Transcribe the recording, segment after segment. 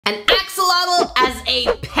axolotl as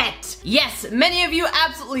a pet. Yes, many of you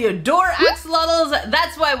absolutely adore axolotls.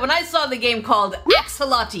 That's why when I saw the game called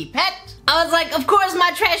Axoloti Pet, I was like, of course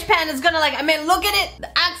my trash pan is gonna like, I mean, look at it. The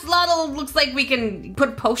axolotl looks like we can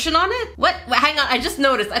put potion on it. What? Wait, hang on, I just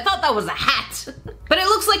noticed. I thought that was a hat. But it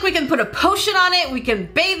looks like we can put a potion on it, we can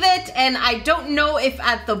bathe it, and I don't know if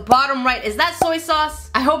at the bottom right, is that soy sauce?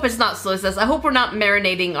 I hope it's not soy sauce. I hope we're not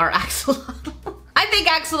marinating our axolotl. I think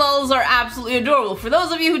axolotls are absolutely adorable. For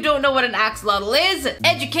those of you who don't know what an axolotl is,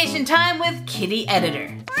 education time with Kitty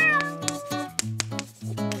Editor.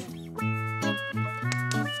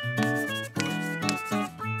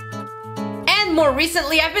 More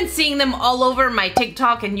recently, I've been seeing them all over my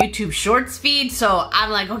TikTok and YouTube Shorts feed, so I'm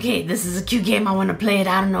like, okay, this is a cute game, I want to play it.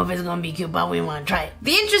 I don't know if it's gonna be cute, but we want to try it.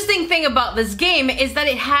 The interesting thing about this game is that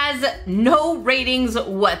it has no ratings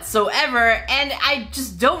whatsoever, and I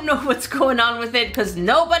just don't know what's going on with it because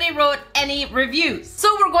nobody wrote any reviews.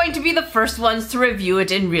 So we're going to be the first ones to review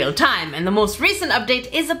it in real time, and the most recent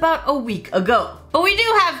update is about a week ago. But we do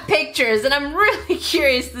have pictures, and I'm really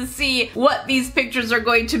curious to see what these pictures are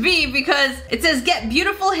going to be because it says get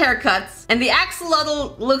beautiful haircuts, and the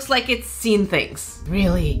axolotl looks like it's seen things.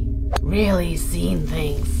 Really seen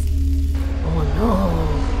things. Oh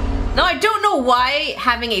no. Now, I don't know why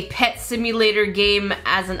having a pet simulator game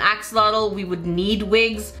as an axolotl we would need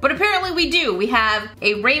wigs, but apparently we do. We have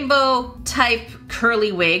a rainbow type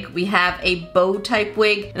curly wig, we have a bow type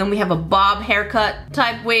wig, and then we have a bob haircut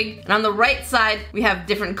type wig, and on the right side we have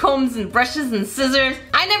different combs and brushes and scissors.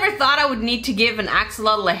 I never thought I would need to give an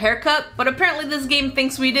axolotl a haircut, but apparently this game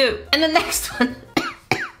thinks we do. And the next one.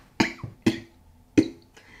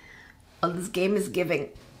 Oh, this game is giving.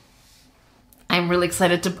 I'm really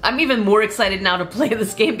excited to, I'm even more excited now to play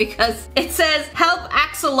this game because it says, help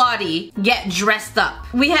axoloti get dressed up.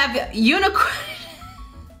 We have unicorn,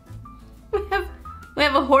 we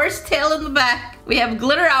have a horse tail in the back, we have a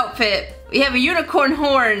glitter outfit, we have a unicorn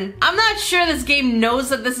horn. I'm not sure this game knows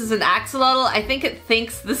that this is an axolotl. I think it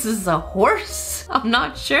thinks this is a horse. I'm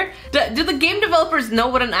not sure. Do the game developers know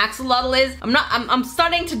what an axolotl is? I'm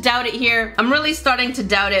starting to doubt it here. I'm really starting to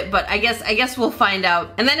doubt it, but I guess we'll find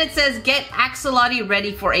out. And then it says get axoloti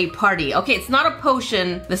ready for a party. Okay, it's not a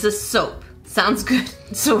potion, this is soap. Sounds good.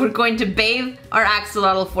 So we're going to bathe our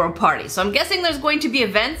axolotl for a party. So I'm guessing there's going to be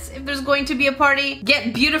events if there's going to be a party.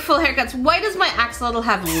 Get beautiful haircuts. Why does my axolotl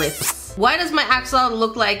have lips? Why does my axolotl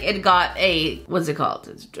look like it got a, what's it called?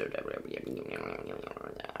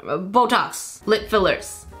 Botox, lip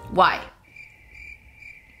fillers. Why?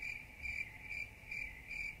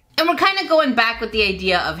 And we're kind of going back with the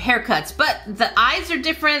idea of haircuts, but the eyes are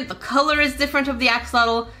different, the color is different of the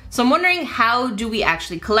axolotl, so I'm wondering how do we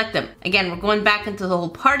actually collect them? Again, we're going back into the whole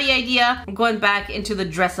party idea, we're going back into the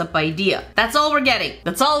dress up idea. That's all we're getting.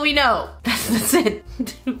 That's all we know. That's it.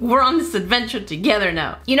 We're on this adventure together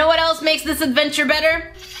now. You know what else makes this adventure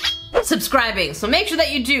better? Subscribing, so make sure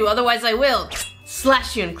that you do, otherwise I will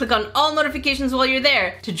slash you and click on all notifications while you're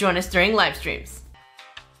there to join us during live streams.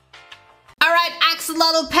 Alright,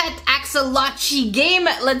 axolotl pet, axolotl game.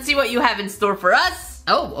 Let's see what you have in store for us.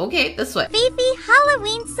 Oh, okay, this way. Fifi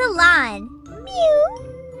Halloween Salon. Meow.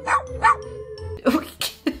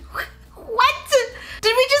 What?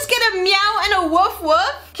 Did we just get a meow and a woof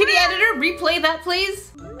woof? Kitty Editor, replay that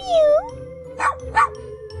please. Meow.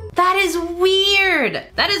 That is weird.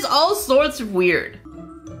 That is all sorts of weird.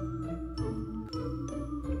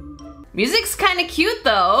 Music's kind of cute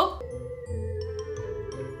though.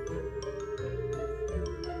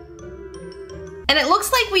 And it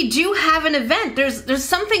looks like we do have an event. There's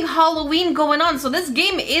something Halloween going on. So this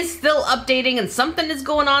game is still updating and something is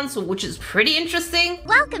going on, so which is pretty interesting.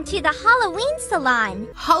 Welcome to the Halloween Salon.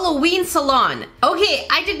 Halloween Salon. Okay,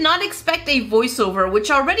 I did not expect a voiceover,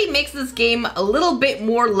 which already makes this game a little bit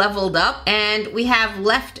more leveled up. And we have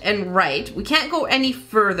left and right. We can't go any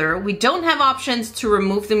further. We don't have options to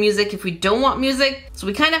remove the music if we don't want music. So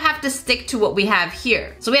we kind of have to stick to what we have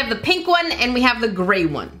here. So we have the pink one and we have the gray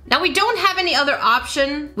one. Now we don't have any other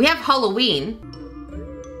option. We have Halloween.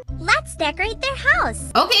 Let's decorate their house.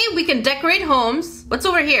 Okay, we can decorate homes. What's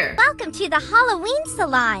over here? Welcome to the Halloween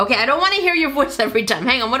Salon. Okay, I don't want to hear your voice every time.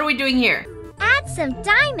 Hang on, what are we doing here? Add some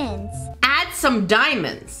diamonds. Add some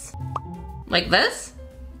diamonds. Like this?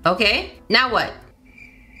 Okay, now what?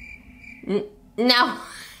 Now...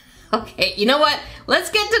 Okay, you know what? Let's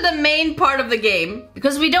get to the main part of the game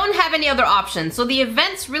because we don't have any other options. So the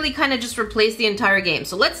events really kind of just replace the entire game.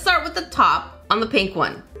 So let's start with the top on the pink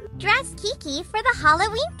one. Dress Kiki for the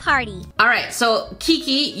Halloween party. All right, so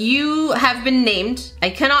Kiki, you have been named. I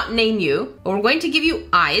cannot name you, but we're going to give you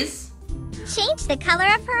eyes. Change the color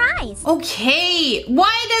of her eyes. Okay,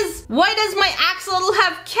 why does my axolotl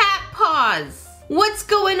have cat paws. What's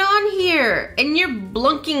going on here? And you're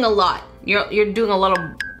blunking a lot. You're doing a lot of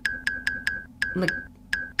like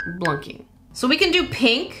blunking. So we can do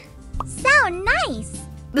pink. So nice.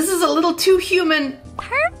 This is a little too human.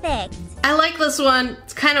 Perfect. I like this one.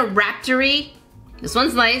 It's kind of raptory. This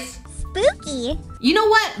one's nice. Spooky. You know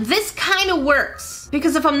what? This kind of works.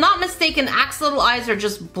 Because if I'm not mistaken, axolotl eyes are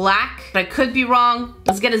just black. But I could be wrong.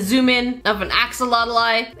 Let's get a zoom in of an axolotl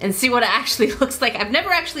eye and see what it actually looks like. I've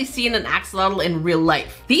never actually seen an axolotl in real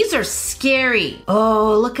life. These are scary.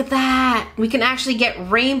 Oh, look at that. We can actually get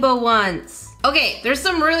rainbow ones. Okay, there's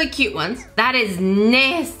some really cute ones. That is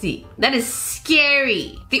nasty. That is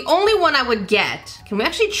scary. The only one I would get, can we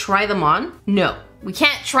actually try them on? No. We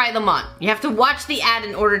can't try them on. You have to watch the ad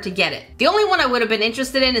in order to get it. The only one I would have been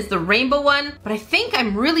interested in is the rainbow one, but I think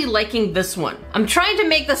I'm really liking this one. I'm trying to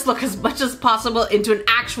make this look as much as possible into an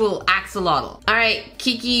actual axolotl. All right,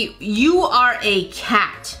 Kiki, you are a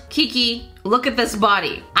cat. Kiki, look at this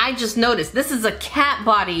body. I just noticed this is a cat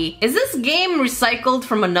body. Is this game recycled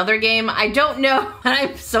from another game? I don't know, and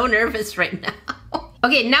I'm so nervous right now.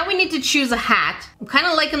 Okay, now we need to choose a hat. I'm kind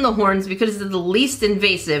of liking the horns because they're the least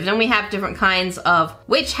invasive. Then we have different kinds of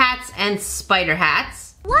witch hats and spider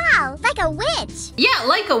hats. Wow, like a witch. Yeah,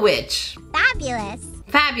 like a witch. Fabulous.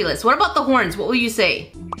 Fabulous. What about the horns? What will you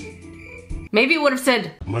say? Maybe it would have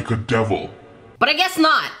said, like a devil. but I guess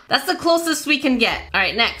not. That's the closest we can get. All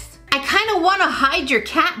right, next. I kind of want to hide your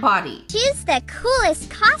cat body. Choose the coolest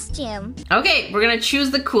costume. Okay, we're gonna choose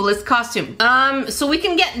the coolest costume. So we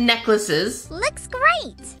can get necklaces. Looks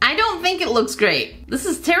great. I don't think it looks great. This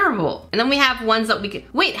is terrible. And then we have ones that we can,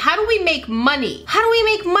 wait, how do we make money? How do we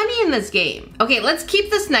make money in this game? Okay, let's keep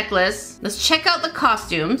this necklace. Let's check out the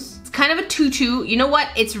costumes. It's kind of a tutu. You know what?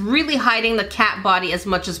 It's really hiding the cat body as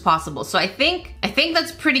much as possible. So I think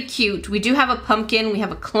that's pretty cute. We do have a pumpkin, we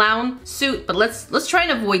have a clown suit, but let's try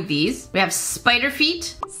and avoid these. We have spider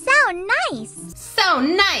feet. So nice. So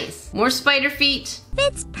nice. More spider feet.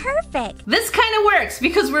 Fits perfect. This kind of works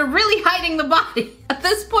because we're really hiding the body. At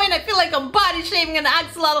this point, I feel like I'm body shaming an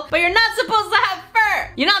axolotl, but you're not supposed to have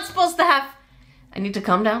fur. You're not supposed to have... I need to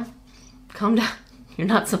calm down. Calm down. You're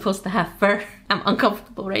not supposed to have fur. I'm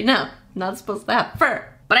uncomfortable right now. I'm not supposed to have fur.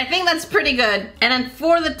 But I think that's pretty good. And then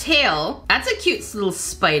for the tail, that's a cute little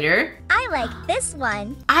spider. I like this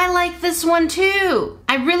one. I like this one too.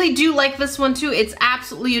 I really do like this one too. It's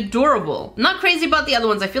absolutely adorable. I'm not crazy about the other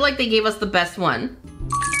ones. I feel like they gave us the best one.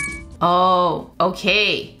 Oh,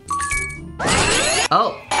 okay.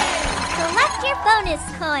 Oh. Select your bonus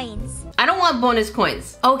coins. I don't want bonus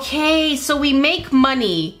coins. Okay, so we make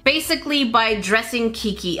money basically by dressing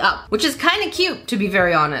Kiki up, which is kind of cute to be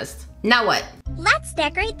very honest. Now what? Let's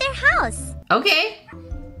decorate their house. Okay.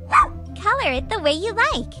 Color it the way you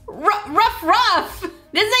like. Ruff.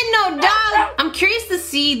 This ain't no dog. I'm curious to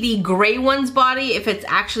see the gray one's body, if it's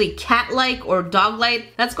actually cat-like or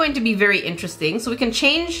dog-like. That's going to be very interesting. So we can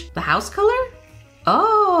change the house color?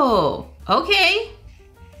 Oh, okay.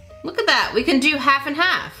 Look at that. We can do half and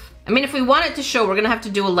half. I mean, if we want it to show, we're gonna have to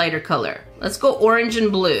do a lighter color. Let's go orange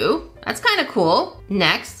and blue. That's kind of cool.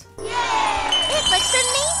 Next. It looks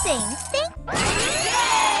amazing.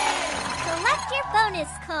 Select your bonus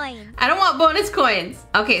coin. I don't want bonus coins.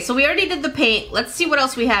 Okay, so we already did the paint. Let's see what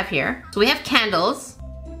else we have here. So we have candles.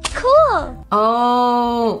 Cool.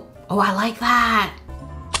 Oh, I like that.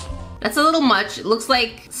 That's a little much. It looks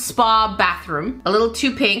like spa bathroom. A little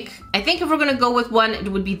too pink. I think if we're gonna go with one,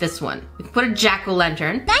 it would be this one. We can put a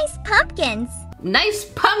jack-o'-lantern. Nice pumpkins. Nice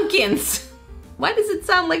pumpkins. Why does it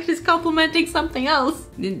sound like she's complimenting something else?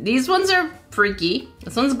 These ones are freaky.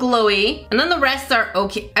 This one's glowy. And then the rest are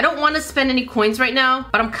okay. I don't want to spend any coins right now,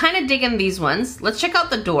 but I'm kind of digging these ones. Let's check out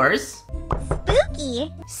the doors.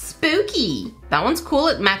 Spooky. Spooky. That one's cool.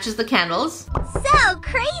 It matches the candles. So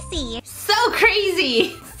crazy. So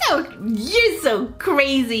crazy. You're so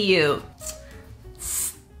crazy, you.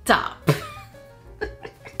 Stop.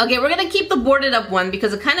 Okay, we're gonna keep the boarded up one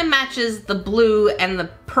because it kind of matches the blue and the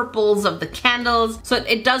purples of the candles. So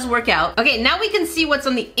it does work out. Okay, now we can see what's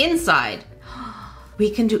on the inside. We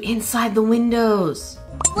can do inside the windows.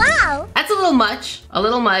 Wow. That's a little much. A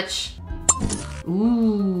little much.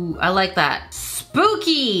 Ooh, I like that.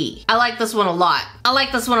 Spooky. I like this one a lot. I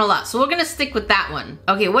like this one a lot. So we're gonna stick with that one.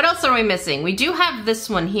 Okay, what else are we missing? We do have this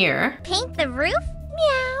one here. Paint the roof?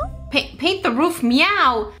 Meow. Paint the roof?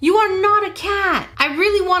 Meow. You are not a cat. I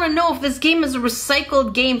really want to know if this game is a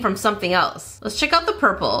recycled game from something else. Let's check out the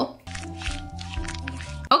purple.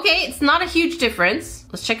 Okay, it's not a huge difference.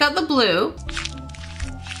 Let's check out the blue.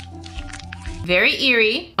 Very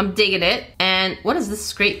eerie. I'm digging it. And what is this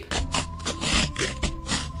scrape?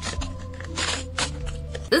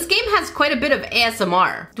 This game has quite a bit of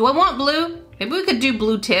ASMR. Do I want blue? Maybe we could do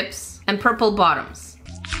blue tips and purple bottoms.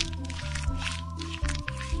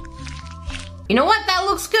 You know what? That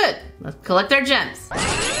looks good. Let's collect our gems. Collect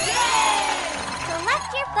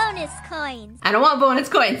your bonus coins. I don't want bonus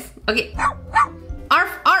coins. Okay.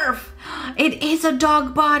 Arf, arf. It is a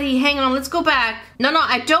dog body. Hang on, let's go back. No,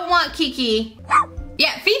 I don't want Kiki.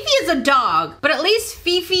 Yeah, Fifi is a dog, but at least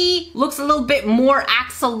Fifi looks a little bit more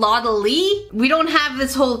axolotl-y. We don't have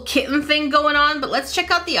this whole kitten thing going on, but let's check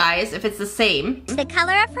out the eyes if it's the same. The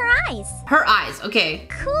color of her eyes. Her eyes, okay.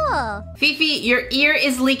 Cool. Fifi, your ear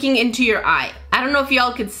is leaking into your eye. I don't know if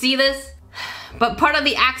y'all could see this, but part of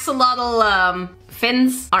the axolotl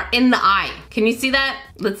fins are in the eye. Can you see that?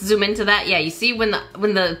 Let's zoom into that. Yeah, you see when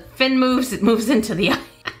the fin moves, it moves into the eye.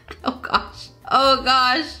 Oh gosh. Oh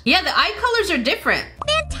gosh. Yeah, the eye colors are different.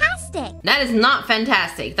 Fantastic. That is not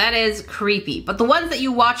fantastic. That is creepy. But the ones that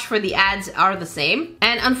you watch for the ads are the same.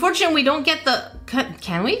 And unfortunately, we don't get the...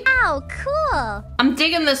 Can we? Oh, cool. I'm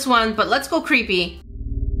digging this one, but let's go creepy.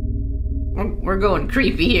 We're going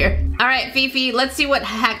creepy here. All right, Fifi, let's see what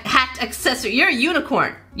hat accessory. You're a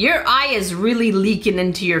unicorn. Your eye is really leaking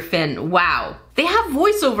into your fin. Wow. They have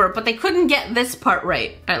voiceover, but they couldn't get this part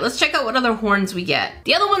right. All right, let's check out what other horns we get.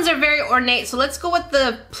 The other ones are very ornate, so let's go with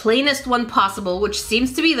the plainest one possible, which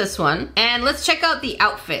seems to be this one. And let's check out the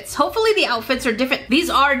outfits. Hopefully the outfits are different. These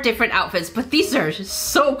are different outfits, but these are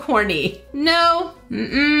so corny. No.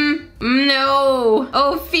 No.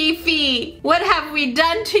 Oh, Fifi. What have we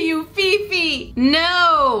done to you, Fifi?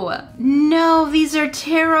 No. No, these are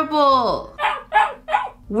terrible.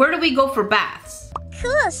 Where do we go for baths?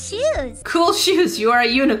 Cool shoes. Cool shoes. You are a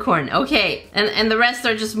unicorn. Okay. And the rest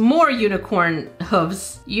are just more unicorn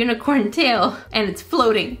hooves. Unicorn tail. And it's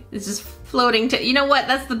floating. It's just floating to... You know what?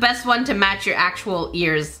 That's the best one to match your actual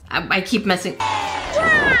ears. I keep messing...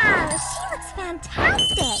 Wow, she looks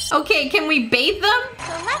fantastic. Okay, can we bathe them?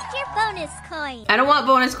 Collect your bonus coins. I don't want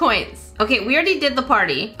bonus coins. Okay, we already did the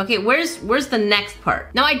party. Okay, where's the next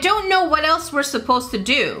part? Now, I don't know what else we're supposed to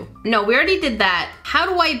do. No, we already did that. How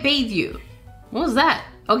do I bathe you? What was that?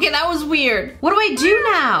 Okay, that was weird. What do I do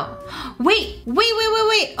now? Wait.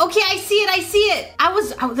 Okay, I see it.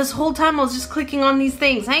 This whole time I was just clicking on these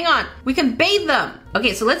things. Hang on. We can bathe them.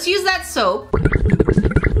 Okay, so let's use that soap.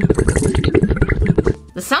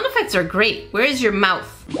 The sound effects are great. Where is your mouth?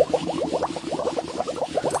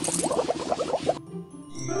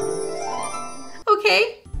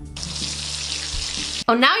 Okay.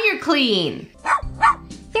 Oh, now you're clean.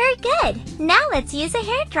 Very good. Now let's use a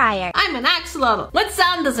hairdryer. I'm an axolotl. What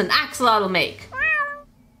sound does an axolotl make?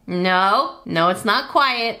 No, it's not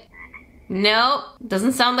quiet. No,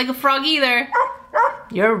 doesn't sound like a frog either.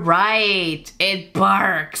 You're right, it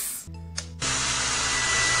barks.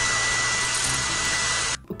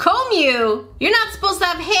 Comb you! You're not supposed to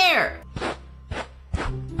have hair.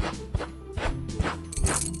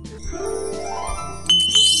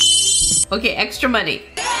 Okay, extra money.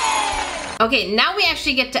 Okay, now we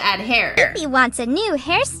actually get to add hair. He wants a new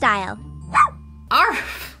hairstyle.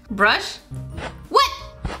 Arf! Brush? What?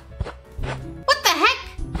 What the heck?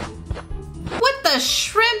 What the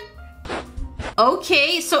shrimp?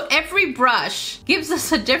 Okay, so every brush gives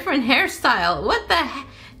us a different hairstyle. What the heck?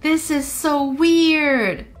 This is so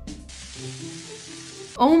weird.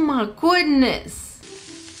 Oh my goodness.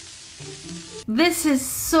 This is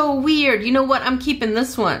so weird. You know what? I'm keeping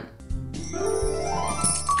this one.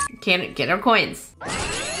 Can't get our coins.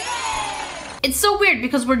 It's so weird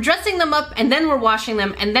because we're dressing them up and then we're washing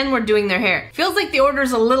them and then we're doing their hair. Feels like the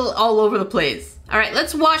order's a little all over the place. All right,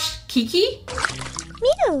 let's wash Kiki.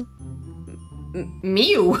 Mew.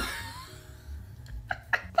 Mew.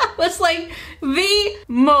 That was like the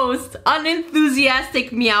most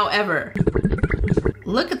unenthusiastic meow ever.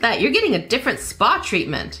 Look at that, you're getting a different spa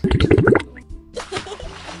treatment.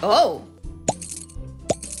 Oh.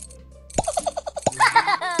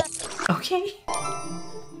 Okay.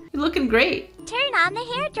 You're looking great. Turn on the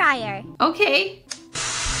hairdryer. Okay.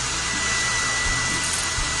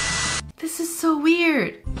 This is so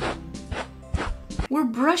weird. We're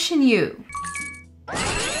brushing you.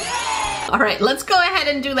 All right, let's go ahead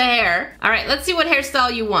and do the hair. All right, let's see what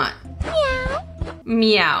hairstyle you want. Meow.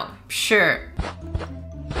 Meow, sure.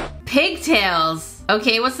 Pigtails.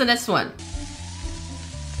 Okay, what's the next one?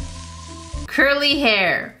 Curly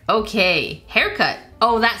hair. Okay, haircut.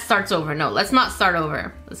 Oh, that starts over. No, let's not start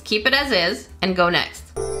over. Let's keep it as is and go next.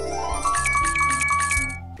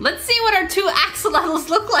 Let's see what our two axolotls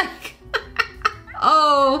look like.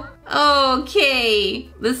 Oh, okay.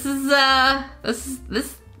 This is it.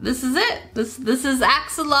 This is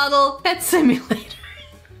Axolotl Pet Simulator.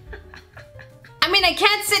 I I mean, I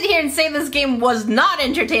can't sit here and say this game was not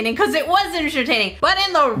entertaining, because it was entertaining, but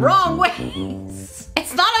in the wrong ways.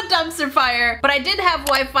 It's not a dumpster fire, but I did have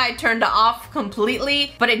Wi-Fi turned off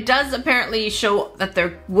completely, but it does apparently show that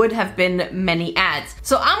there would have been many ads.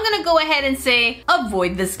 So I'm gonna go ahead and say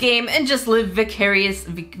avoid this game and just live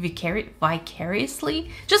vicariously?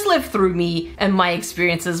 Just live through me and my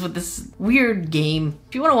experiences with this weird game.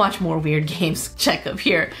 If you want to watch more weird games, check up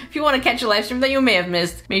here. If you want to catch a live stream that you may have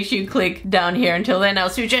missed, make sure you click down here. Until then, I'll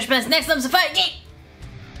see you just next dumpster fire game.